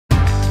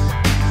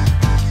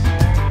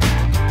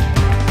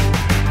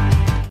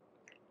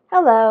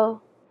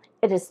Hello,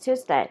 it is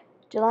Tuesday,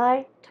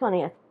 July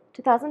 20th,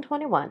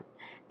 2021,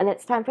 and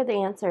it's time for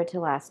the answer to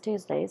last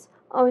Tuesday's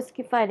Always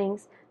Keep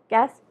Fighting's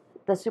Guess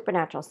the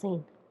Supernatural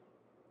Scene.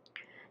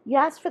 You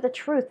asked for the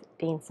truth,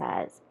 Dean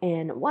says,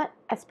 in what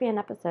SPN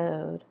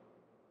episode?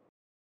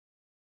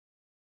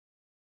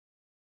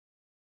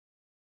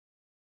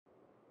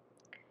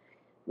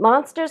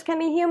 Monsters Can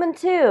Be Human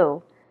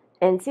Too,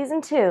 in Season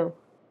 2,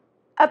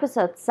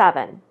 Episode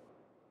 7,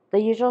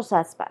 The Usual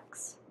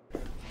Suspects.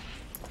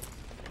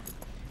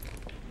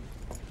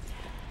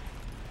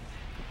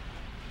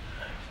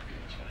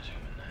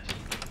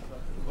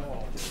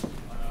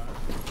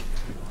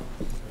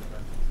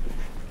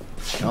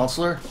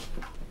 Counselor,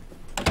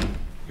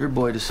 your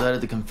boy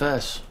decided to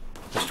confess.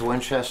 Mr.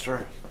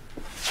 Winchester,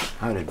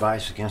 I would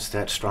advise against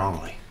that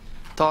strongly.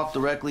 Talk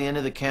directly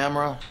into the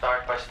camera.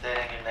 Start by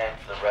stating your name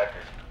for the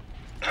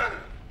record.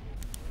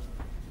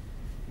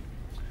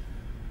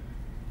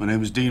 My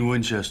name is Dean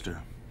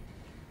Winchester.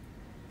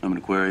 I'm an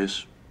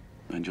Aquarius.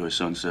 I enjoy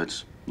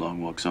sunsets,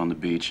 long walks on the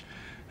beach,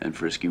 and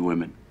frisky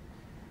women.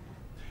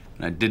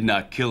 And I did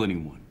not kill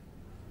anyone.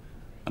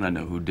 And I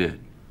know who did,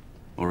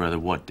 or rather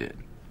what did.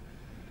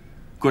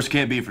 Of course, it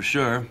can't be for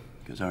sure,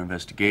 because our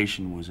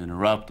investigation was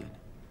interrupted.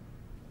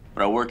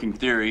 But our working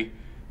theory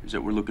is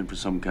that we're looking for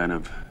some kind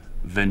of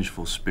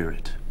vengeful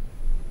spirit.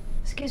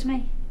 Excuse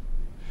me?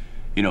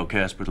 You know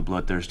Casper the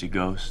Bloodthirsty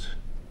Ghost?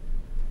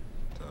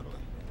 Totally.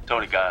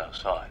 Tony Giles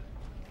saw it.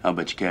 I'll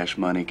bet you cash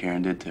money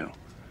Karen did too.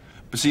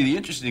 But see, the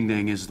interesting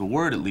thing is the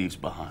word it leaves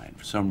behind.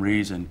 For some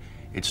reason,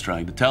 it's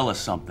trying to tell us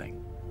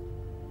something.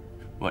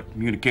 But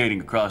communicating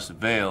across the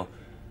veil,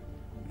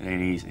 it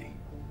ain't easy.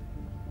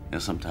 You know,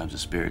 sometimes the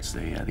spirits,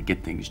 they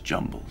get things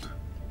jumbled.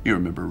 You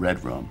remember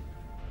Red Rum?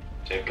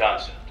 Same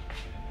concept.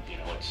 You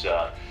know, it's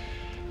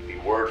be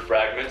word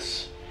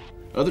fragments.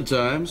 Other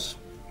times,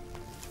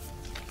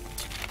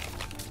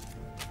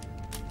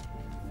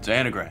 it's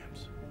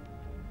anagrams.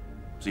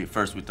 See, at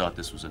first we thought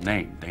this was a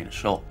name, Dana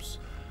Schultz.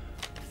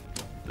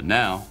 But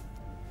now,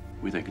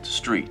 we think it's a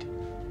street,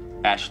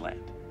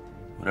 Ashland.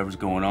 Whatever's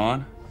going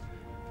on,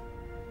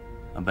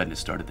 I'm betting it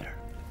started there.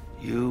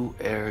 You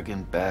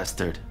arrogant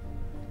bastard.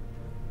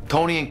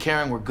 Tony and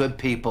Karen were good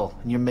people,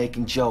 and you're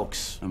making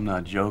jokes. I'm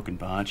not joking,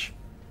 Ponch.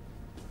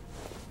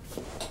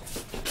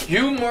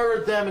 You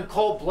murdered them in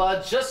cold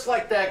blood, just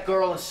like that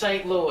girl in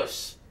St.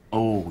 Louis.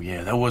 Oh,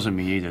 yeah, that wasn't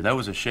me either. That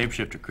was a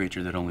shapeshifter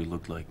creature that only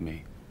looked like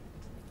me.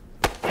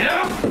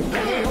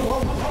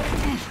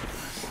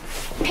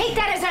 Pete,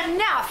 that is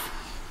enough!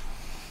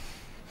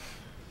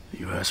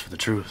 You asked for the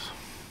truth.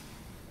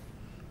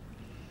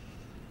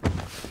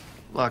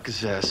 Lock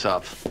his ass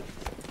up.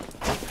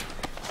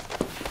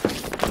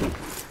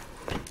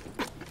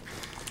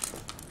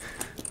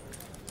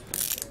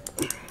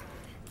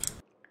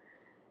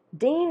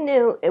 Dean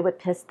knew it would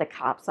piss the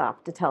cops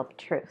off to tell the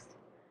truth.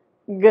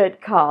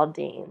 Good call,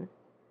 Dean.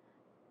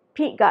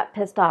 Pete got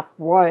pissed off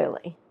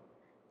royally.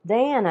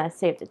 Diana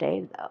saved the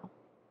day, though.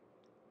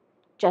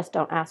 Just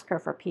don't ask her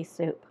for pea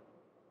soup.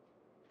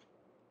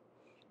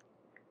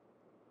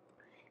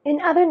 In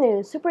other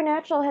news,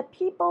 Supernatural had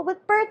people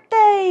with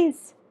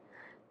birthdays.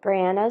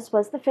 Brianna's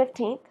was the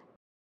 15th,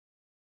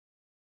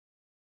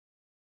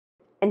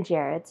 and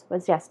Jared's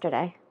was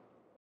yesterday.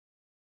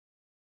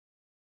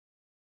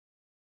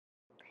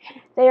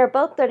 They are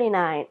both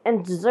 39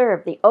 and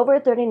deserve the Over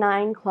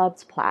 39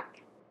 Club's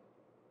plaque.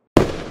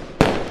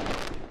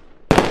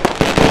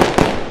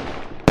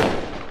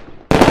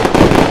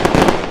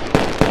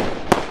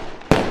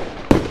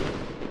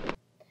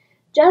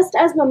 Just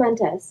as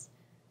momentous,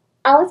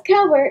 Alice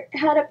Calvert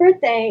had a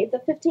birthday the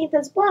 15th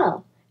as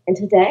well, and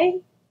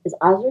today is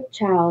Osric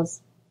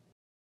Chow's.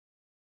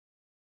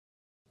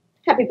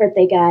 Happy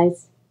birthday,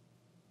 guys.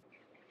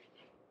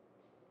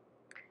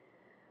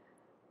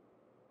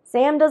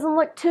 Sam doesn't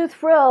look too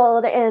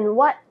thrilled in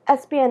what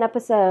SPN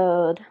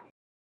episode?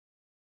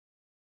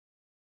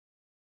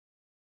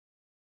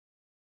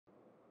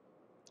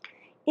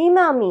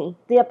 Email me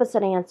the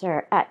episode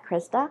answer at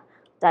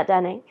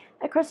christa.dening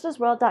at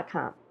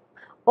christasworld.com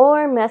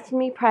or message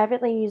me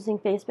privately using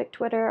Facebook,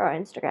 Twitter, or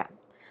Instagram.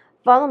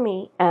 Follow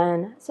me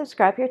and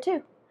subscribe here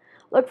too.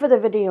 Look for the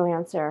video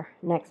answer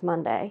next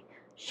Monday.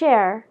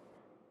 Share,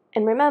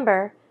 and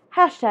remember,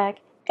 hashtag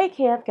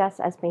AKF Guess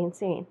as being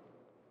seen.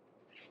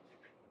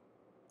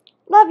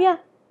 Love ya.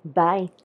 Bye.